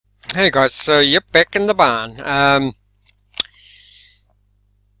Hey guys, so yep, back in the barn.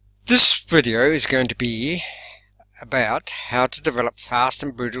 This video is going to be about how to develop fast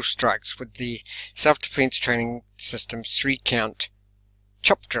and brutal strikes with the self-defense training system 3-count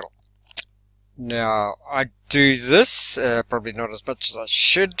chop drill. Now, I do this, probably not as much as I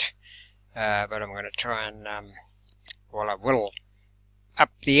should, but I'm going to try and, well, I will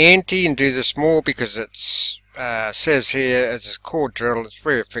up the ante and do this more because it's says here as a core drill. It's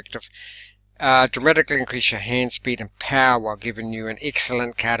very effective. Dramatically increase your hand speed and power while giving you an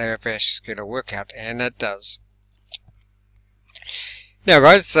excellent cardiovascular workout, and it does. Now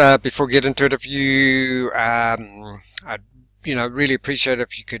guys, before we get into it, if you I'd really appreciate it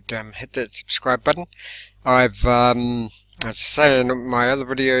if you could hit that subscribe button. I've as I say in my other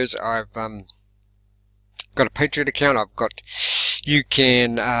videos, I've got a Patreon account. You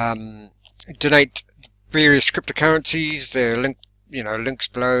can donate various cryptocurrencies. They're linked, links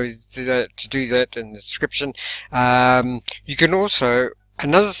below to do that in the description. You can also,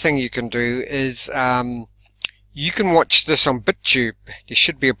 another thing you can do is you can watch this on BitTube. There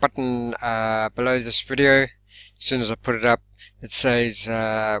should be a button below this video. As soon as I put it up, it says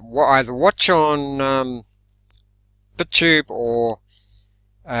either watch on BitTube or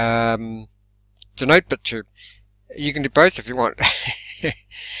donate BitTube. You can do both if you want.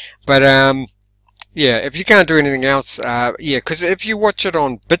 But yeah, if you can't do anything else, yeah, because if you watch it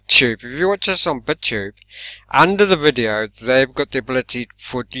on BitTube, if you watch this on BitTube, under the video, they've got the ability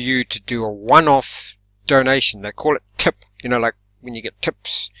for you to do a one-off donation. They call it tip, like when you get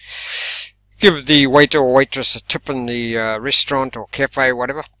tips. Give the waiter or waitress a tip in the restaurant or cafe,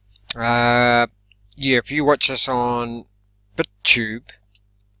 whatever. Yeah, if you watch this on BitTube,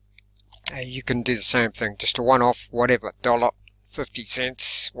 you can do the same thing, just a one-off, whatever,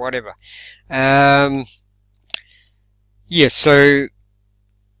 $1.50, whatever. Yeah, so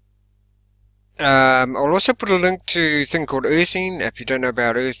I'll also put a link to a thing called earthing. If you don't know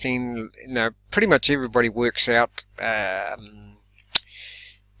about earthing, pretty much everybody works out,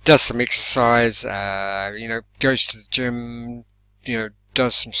 does some exercise, goes to the gym,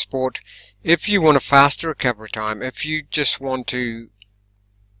 does some sport. If you want a faster recovery time, if you just want to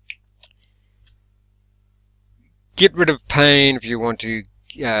get rid of pain, if you want to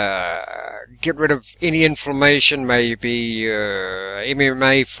get rid of any inflammation, maybe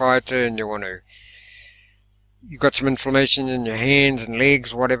MMA fighter and you've got some inflammation in your hands and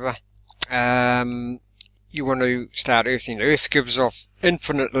legs, whatever, you want to start earthing. Earth gives off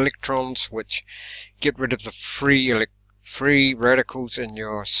infinite electrons which get rid of the free radicals in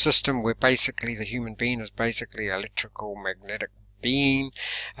your system, where basically the human being is basically electrical magnetic being,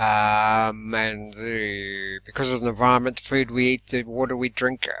 and because of the environment, the food we eat, the water we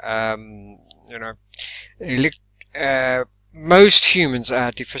drink, most humans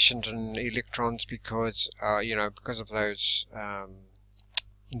are deficient in electrons because of those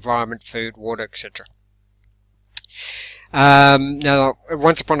environment, food, water, etc. Now,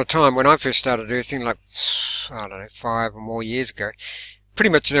 once upon a time, when I first started earthing, like, I don't know, 5 or more years ago, pretty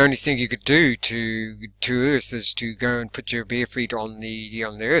much the only thing you could do to earth is to go and put your bare feet on the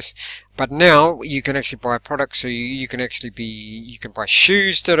earth. But now you can actually buy products, so you can buy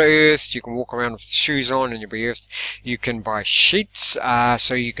shoes that are earthed. You can walk around with shoes on and you'll be earthed. You can buy sheets,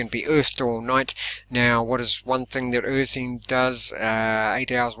 so you can be earthed all night. Now, what is one thing that earthing does? 8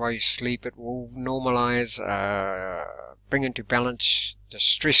 hours while you sleep, it will normalize, bring into balance the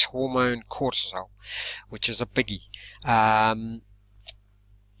stress hormone cortisol, which is a biggie.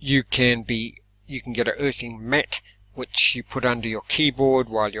 You can get an earthing mat which you put under your keyboard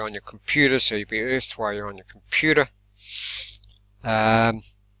while you're on your computer, so you'll be earthed while you're on your computer.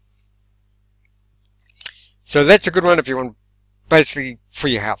 So that's a good one if you want, basically for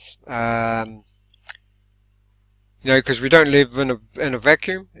your health. Because we don't live in a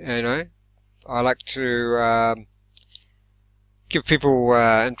vacuum. I like to give people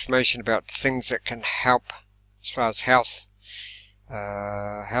information about things that can help as far as health.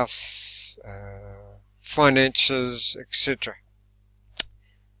 Finances, etc.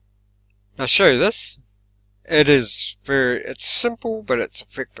 I'll show you this. It's simple, but it's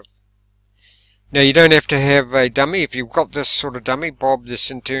effective. Now, you don't have to have a dummy. If you've got this sort of dummy, Bob the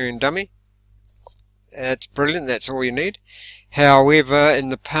Centurion dummy, it's brilliant. That's all you need. However, in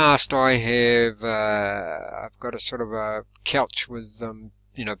the past, I've got a sort of a couch with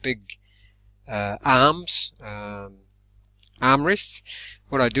big arms. Armrests.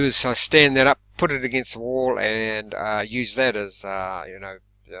 What I do is I stand that up, put it against the wall, and use that as like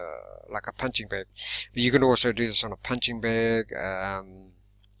a punching bag. But you can also do this on a punching bag.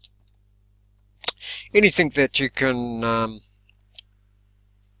 Anything that you can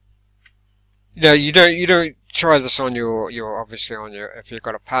you don't try this on your obviously on your, if you've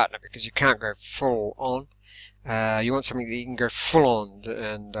got a partner, because you can't go full on. You want something that you can go full on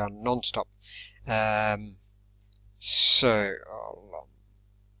and non-stop. So I'll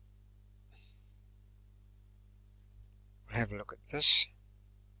have a look at this.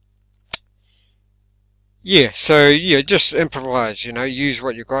 Yeah, so yeah, just improvise, use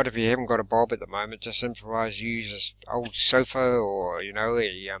what you got. If you haven't got a bob at the moment, just improvise, use this old sofa, or,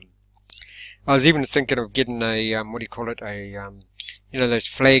 I was even thinking of getting a, what do you call it, a, those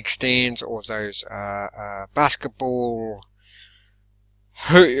flag stands, or those, basketball,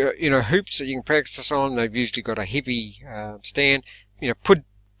 hoops that you can practice on. They've usually got a heavy, stand,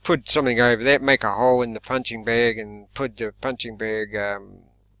 put something over that, make a hole in the punching bag, and put the punching bag,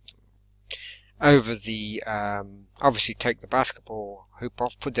 over the, obviously take the basketball hoop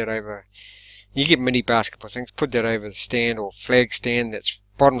off, put that over, you get mini basketball things, put that over the stand or flag stand that's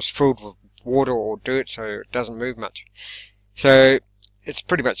bottom's filled with water or dirt so it doesn't move much. So it's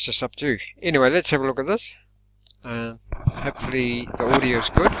pretty much just up to you. Anyway, let's have a look at this. Hopefully the audio is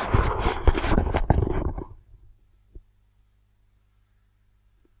good.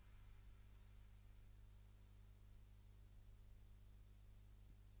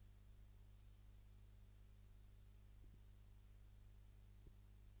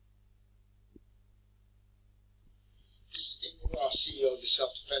 CEO of the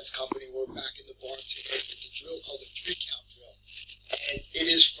self-defense company. We're back in the barn today with the drill called the 3-count drill. And it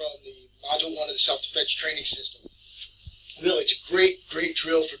is from the Module 1 of the self-defense training system. Really, it's a great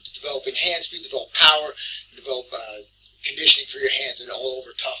drill for developing hand speed, develop power, and develop conditioning for your hands and all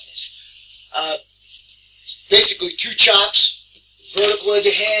over toughness. It's basically 2 chops, vertical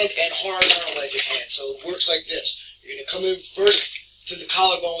edge of hand and horizontal edge of hand. So it works like this. You're going to come in first to the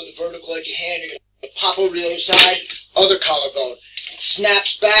collarbone with the vertical edge of hand. You're going to pop over to the other side, other collarbone. It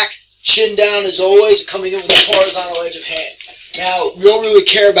snaps back, chin down as always, coming in with the horizontal edge of hand. Now, we don't really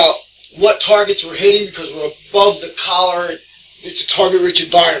care about what targets we're hitting because we're above the collar. It's a target-rich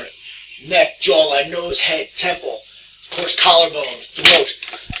environment. Neck, jawline, nose, head, temple, of course, collarbone, throat.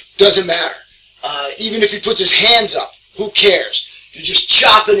 Doesn't matter. Even if he puts his hands up, who cares? You're just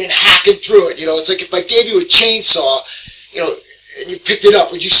chopping and hacking through it. It's like if I gave you a chainsaw, and you picked it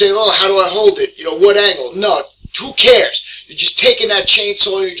up, would you say, oh, how do I hold it? What angle? No, who cares? You're just taking that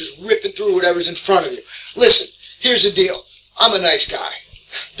chainsaw, you're just ripping through whatever's in front of you. Listen, here's the deal. I'm a nice guy,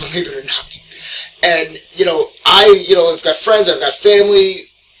 believe it or not. And, I've got friends, I've got family,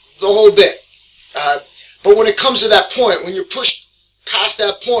 the whole bit. But when it comes to that point, when you're pushed past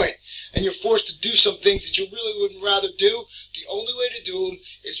that point, and you're forced to do some things that you really wouldn't rather do, the only way to do them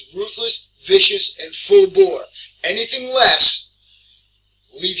is ruthless, vicious, and full bore. Anything less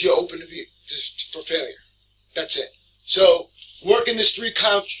leaves you open for failure. That's it. So, working this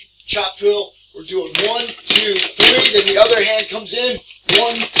 3-count chop drill, we're doing 1, 2, 3, then the other hand comes in,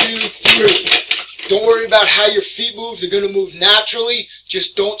 1, 2, 3. Don't worry about how your feet move, they're going to move naturally,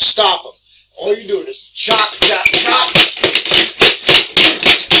 just don't stop them. All you're doing is chop, chop, chop.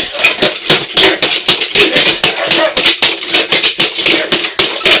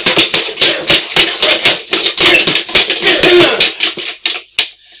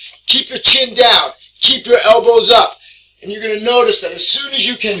 Keep your chin down, keep your elbows up, and you're going to notice that as soon as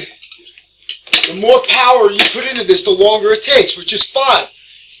you can, the more power you put into this, the longer it takes, which is fine.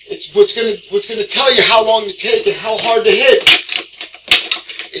 It's what's going to tell you how long to take and how hard to hit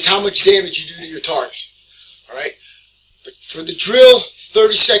is how much damage you do to your target. All right? But for the drill,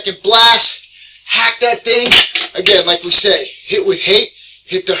 30-second blast, hack that thing. Again, like we say, hit with hate,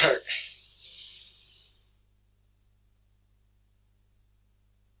 hit the hurt.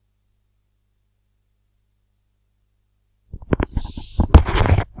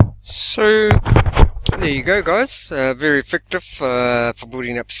 So there you go, guys. Very effective for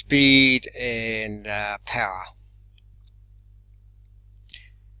building up speed and power.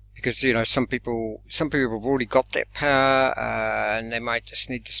 Because some people have already got that power and they might just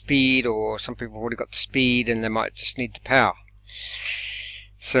need the speed, or some people have already got the speed and they might just need the power.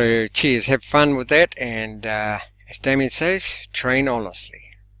 So cheers, have fun with that, and as Damien says, train honestly.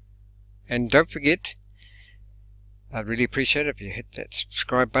 And don't forget, I'd really appreciate it if you hit that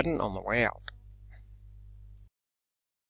subscribe button on the way out.